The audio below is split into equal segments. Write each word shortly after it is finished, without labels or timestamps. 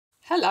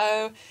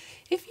Hello!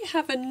 If you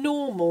have a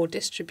normal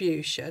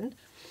distribution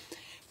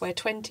where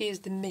 20 is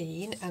the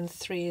mean and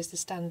 3 is the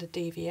standard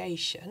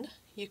deviation,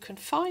 you can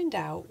find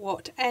out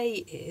what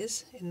A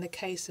is in the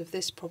case of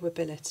this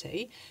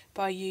probability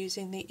by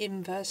using the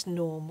inverse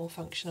normal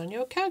function on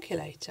your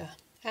calculator.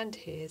 And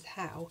here's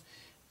how.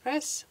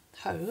 Press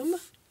Home,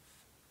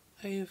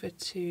 over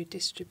to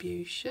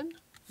Distribution,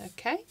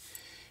 okay.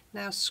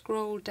 Now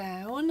scroll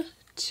down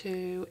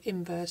to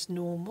Inverse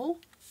Normal,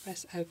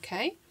 press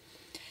OK.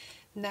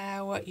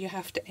 Now you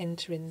have to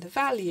enter in the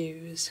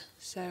values.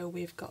 So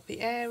we've got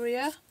the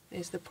area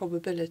is the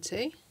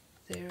probability,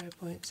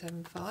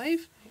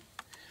 0.75.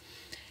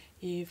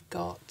 You've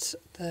got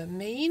the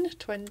mean,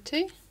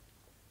 20,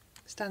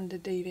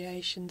 standard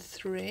deviation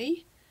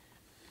 3.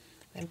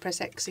 Then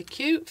press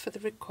Execute for the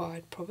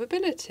required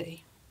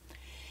probability.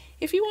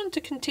 If you want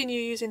to continue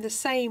using the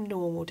same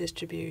normal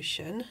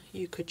distribution,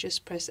 you could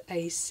just press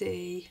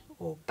AC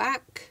or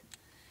back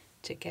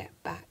to get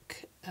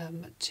back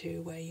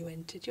to where you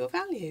entered your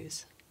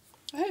values.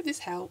 I hope this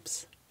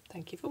helps.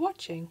 Thank you for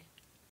watching.